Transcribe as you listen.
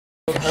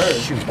her.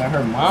 Shoot. But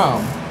her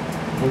mom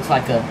looks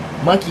like a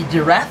monkey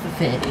giraffe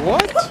fit.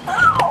 What?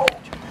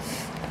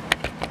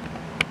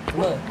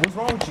 What? What's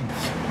wrong with you?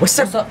 What's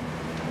up?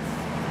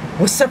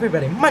 What's up,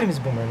 everybody? My name is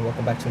Boomer, and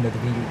welcome back to another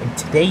video. And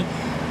today,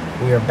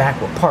 we are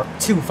back with part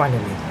 2,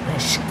 finally.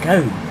 Let's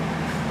go.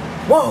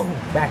 Whoa!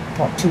 Back with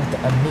part 2 with the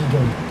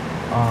omegle.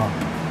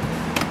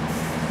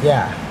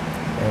 Yeah.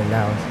 And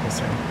now, it's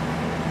turn.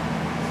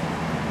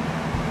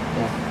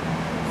 Yeah.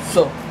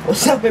 So,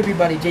 what's up,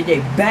 everybody?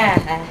 JJ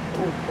back.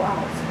 Oh,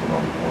 wow.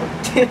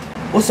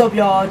 What's up,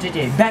 y'all?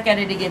 JJ back at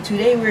it again.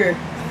 Today, we're...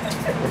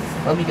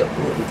 Let me go.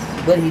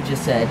 What he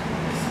just said.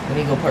 Let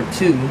me go part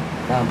 2.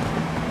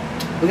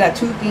 We got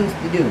 2 things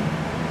to do.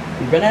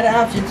 We ran out of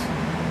options,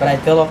 but I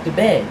fell off the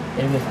bed.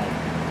 And it was like,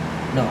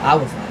 no, I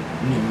was like,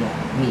 me.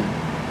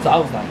 So I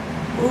was like,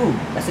 ooh,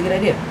 that's a good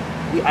idea.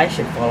 I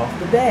should fall off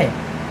the bed.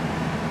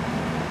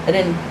 And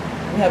then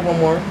we have one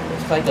more.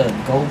 It's like a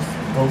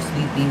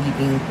ghostly thingy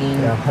thing.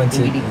 Yeah,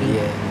 hunted.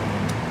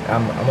 Yeah.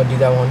 I'm gonna do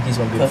that one. He's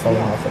gonna be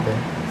falling off of it.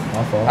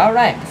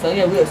 Alright, so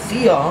yeah, we'll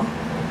see y'all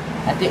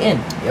at the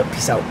end. Yep,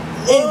 peace out.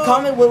 And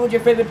comment what was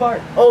your favorite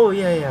part. Oh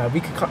yeah.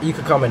 You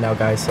could comment now,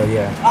 guys. So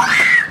yeah.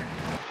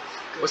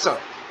 What's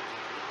up?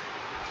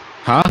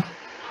 Huh?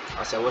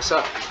 I said, what's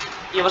up?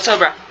 Yeah, what's up,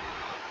 bro?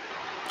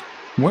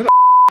 Where the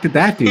did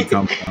that dude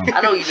come from?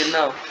 I don't even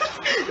know.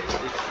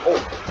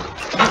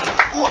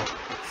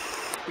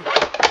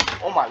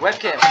 Oh my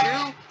webcam,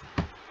 dude!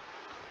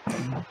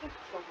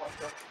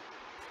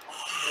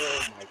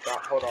 Oh my god,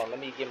 hold on, let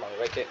me get my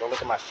webcam. Don't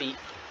look at my feet.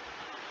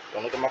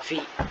 Don't look at my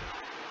feet.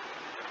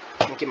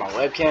 Look at my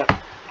webcam.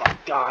 Oh my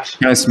gosh.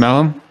 Can I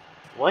smell them?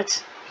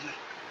 What?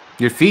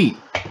 Your feet.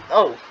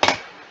 No.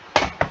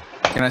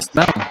 Can I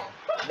smell them?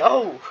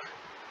 No.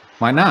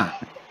 Why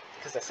not?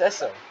 Because I said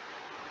so.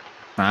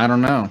 I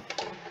don't know.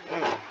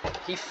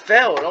 He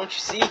fell, don't you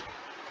see?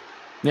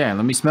 Yeah,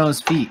 let me smell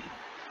his feet.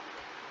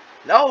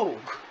 No.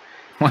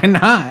 Why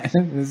not?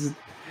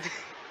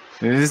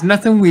 There's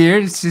nothing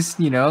weird. It's just,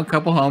 you know, a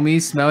couple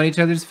homies smelling each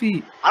other's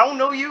feet. I don't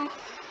know you.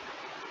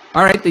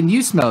 All right, then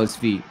you smell his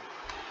feet.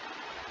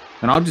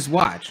 And I'll just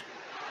watch.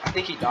 I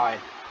think he died.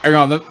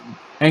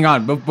 Hang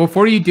on.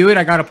 Before you do it,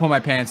 I got to pull my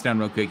pants down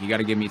real quick. You got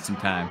to give me some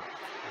time.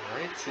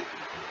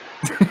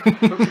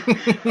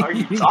 What are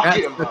you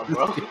talking about,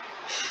 bro?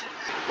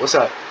 What's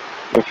up?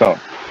 What's up?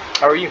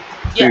 How are you?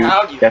 Yeah, Dude,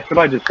 how are you? Guess what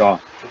I just saw?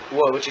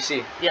 What you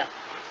see? Yeah.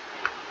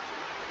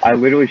 I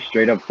literally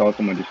straight up saw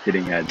someone just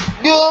hitting head.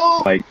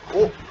 No! Like,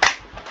 oh.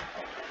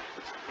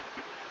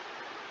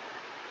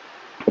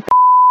 Is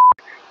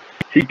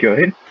he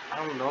good?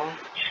 I don't know.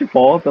 She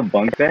fall off the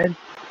bunk bed?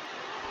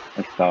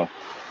 That's tough.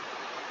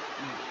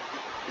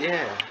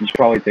 Yeah. You should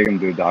probably take him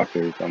to a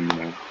doctor or something,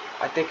 you know.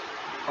 I think...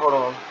 Hold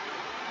on.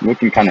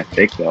 Looking kind of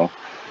thick, though.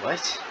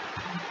 What?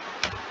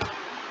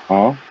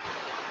 Huh?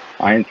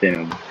 I ain't saying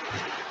him.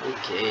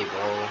 Okay,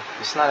 bro.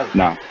 It's not a...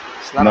 No.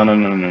 It's not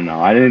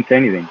No. I didn't say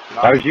anything.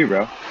 No. That was you,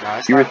 bro. Nah,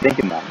 it's You were not...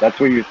 thinking that. That's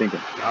what you were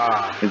thinking.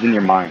 Nah. It's in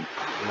your mind.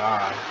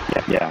 Nah.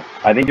 Yeah.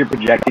 I think you're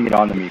projecting it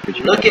onto me.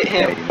 Look at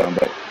him. You know,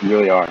 but you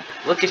really are.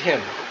 Look at him.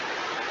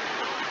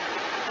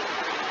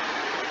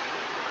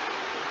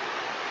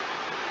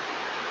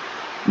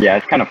 Yeah,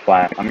 it's kind of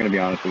flat. I'm gonna be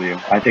honest with you.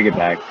 I take it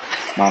back.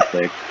 Not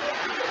thick.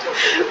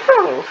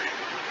 Bro.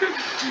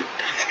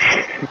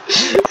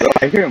 So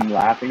I hear him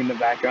laughing in the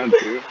background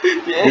too.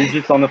 Yeah. He's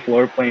just on the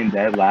floor playing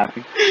dead,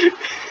 laughing.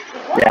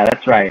 Yeah,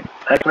 that's right.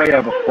 That's why you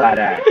have a flat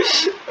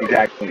ass.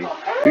 Exactly.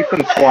 Do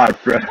some squats,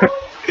 bro.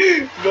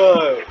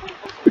 Bro.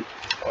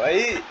 What? What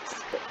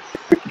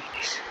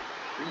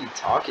are you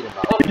talking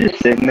about? You're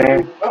just sitting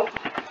there.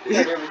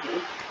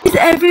 Does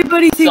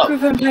everybody think we're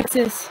from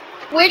Texas?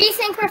 Where do you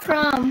think we're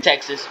from?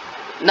 Texas.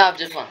 No, I'm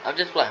just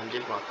playing.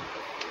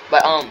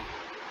 But I'm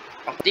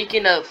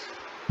thinking of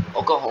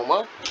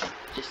Oklahoma.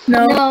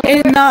 No,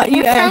 it's not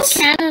We're U.S.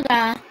 from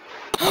Canada.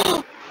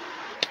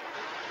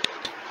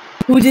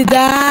 Who did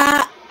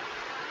that?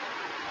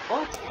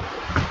 What?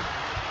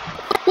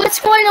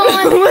 What's going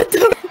on? What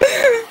the?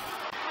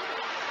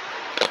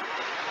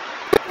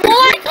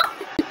 What?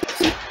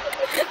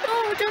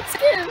 Oh, don't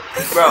scare.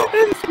 Bro.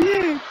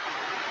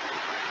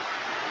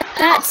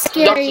 That's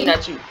Y'all scary. seen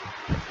that too?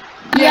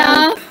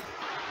 Yeah.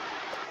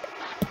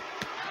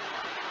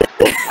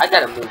 I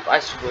gotta move, I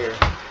swear.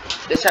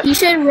 You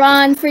should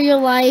run for your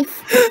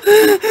life. Oh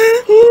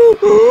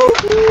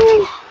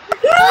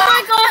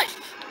my gosh!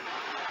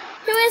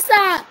 Who is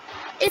that?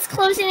 It's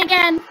closing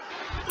again.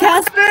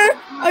 Casper,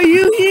 are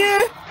you here?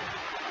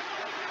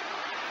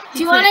 Do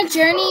you want to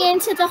journey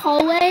into the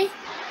hallway?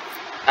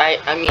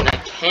 I mean, I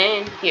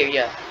can. Here,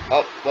 yeah.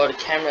 Oh, well, the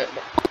camera.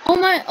 Oh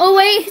my! Oh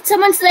wait!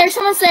 Someone's there!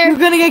 You're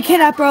gonna get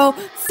kidnapped, bro.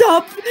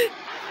 Stop.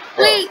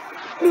 Wait!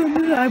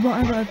 No, I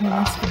won't.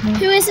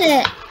 Who is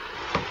it?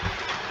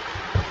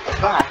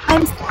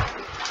 I'm.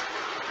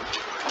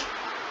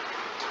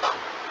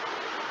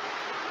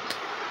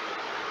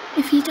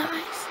 If he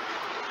dies.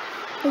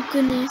 Oh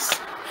goodness.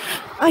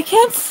 I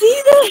can't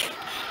see that.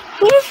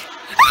 What if...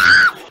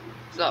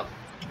 What's up?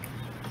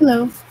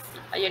 Hello.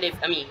 How you been?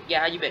 How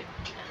you been?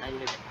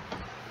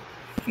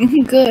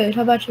 Good.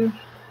 How about you?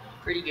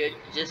 pretty good.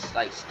 Just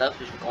like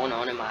stuff is going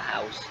on in my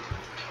house.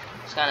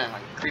 It's kind of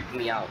like creeping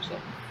me out. So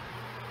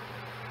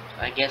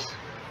I guess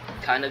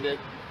kind of good.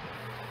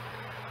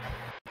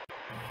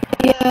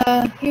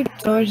 Yeah, your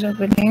door's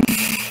opening.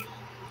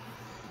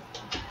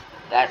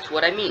 That's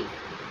what I mean.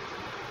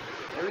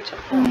 Every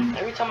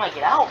time I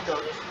get out though,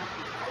 there's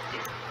nothing out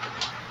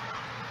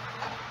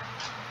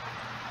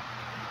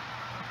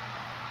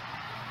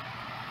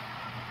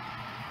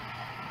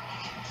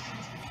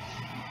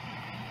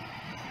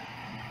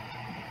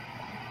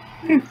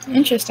there.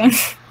 Interesting.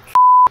 Is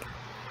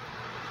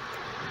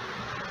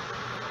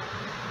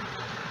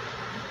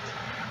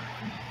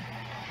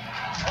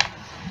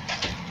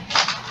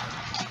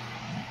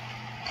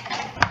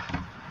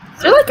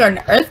there like an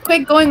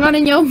earthquake going on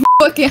in your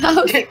fucking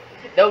house?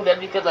 No, that's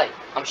because like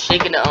I'm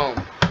shaking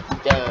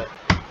the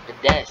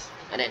desk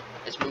and then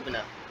it's moving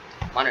the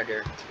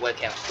monitor,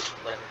 webcam,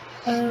 whatever.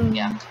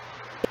 Yeah.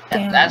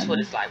 That's what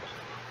it's like.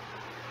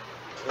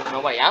 There's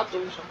nobody out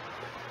there, so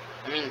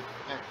I mean,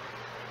 yeah.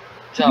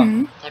 So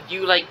have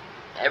you like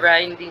ever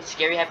had anything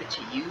scary happen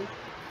to you?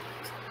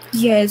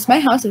 Yes, my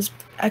house is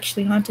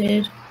actually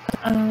haunted.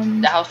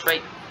 The house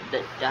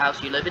the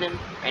house you living in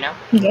right now?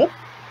 Yep.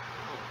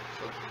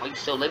 So why you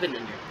still living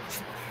in there?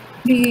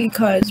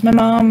 Because my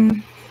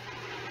mom.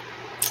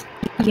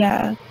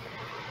 Yeah,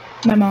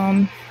 my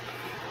mom.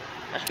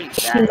 That's pretty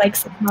She bad.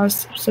 likes the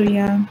house, so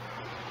yeah.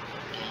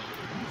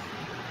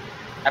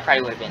 I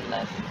probably would have been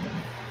left.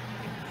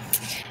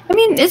 I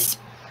mean, it's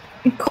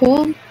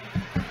cool.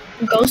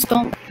 Ghosts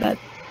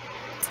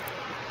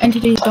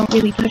entities don't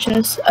really touch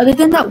us. Other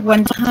than that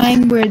one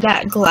time where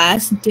that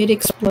glass did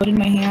explode in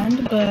my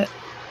hand, but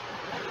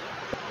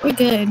we're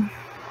good.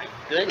 My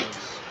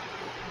goodness.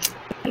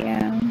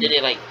 Yeah. Did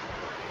it like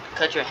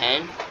cut your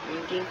hand or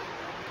anything?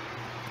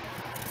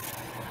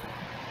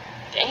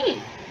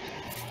 Dang.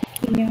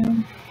 Yeah.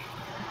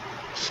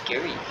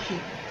 Scary.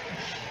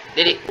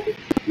 Did it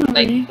Not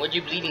like really. were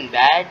you bleeding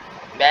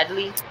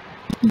badly?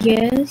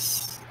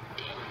 Yes.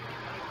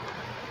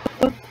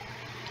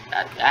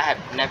 I have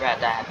never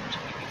had that happen to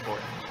me before.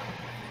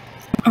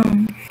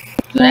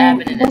 So that Well,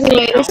 happened in the by the same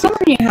way, there's house?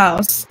 someone in your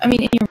house. I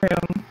mean, in your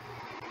room.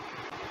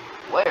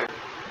 Where?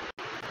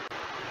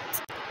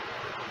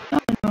 I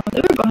don't know. They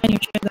were behind your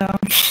chair, though.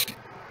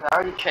 I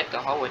already checked the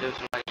hallway. There was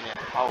somebody in the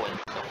hallway.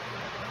 So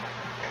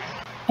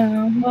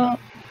Well,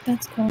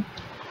 that's cool.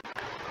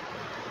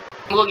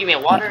 you go give me a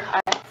water.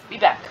 I'll be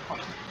back.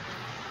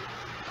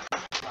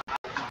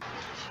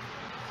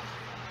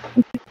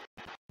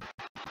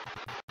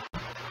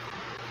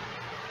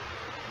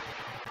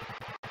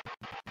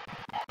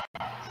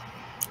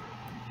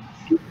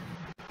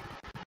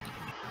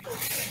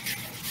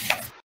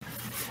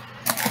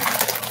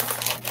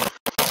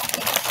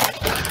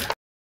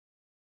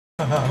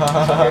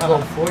 So here go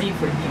 40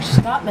 for you.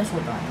 Stop messing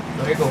with that.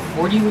 So here go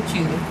 40 with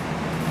you.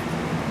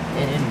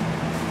 And then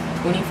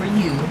 20 for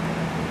you.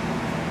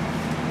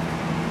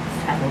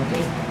 Have a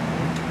day.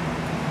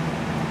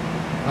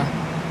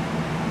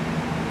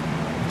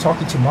 You're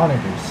talking to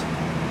monitors.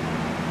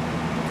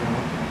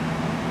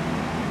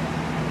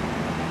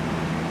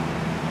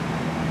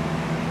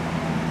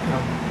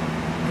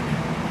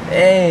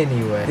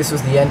 Anyway, this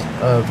was the end.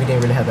 We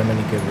didn't really have that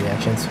many good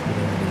reactions. We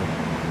didn't really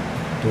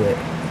do it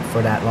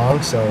for that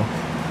long, so.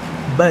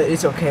 But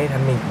it's okay.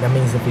 That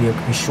means the video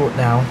could be short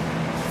now.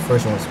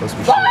 First one was supposed to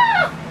be short.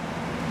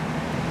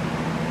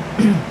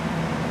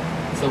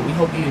 So we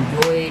hope you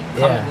enjoyed.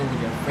 Comment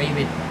with your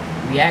favorite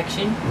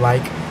reaction.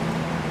 Like,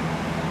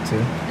 too.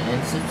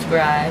 And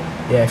subscribe.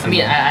 Yeah. I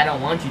mean, I don't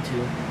want you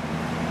to.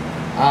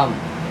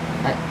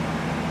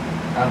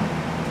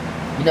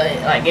 You know,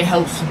 it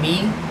helps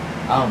me.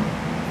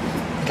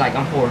 Like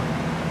I'm poor.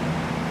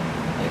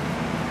 Like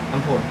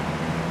I'm poor.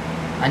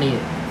 I need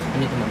it. I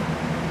need the money.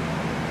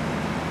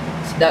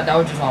 So that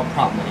was just all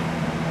prop money.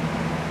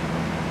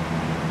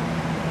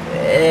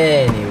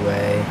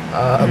 Anyway,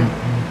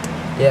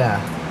 yeah,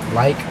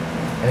 like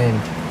and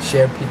then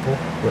share people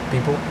with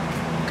people,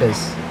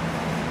 because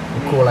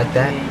you're cool like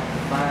that.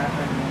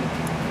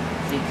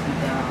 $560,000.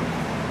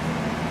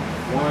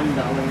 $1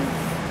 to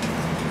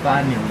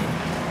 $5 million.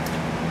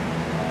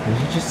 Did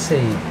you just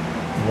say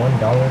 $1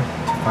 to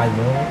 $5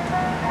 million?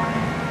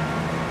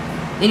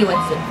 Anyway,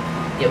 so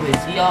yeah,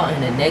 we'll see y'all in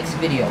the next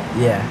video.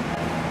 Yeah.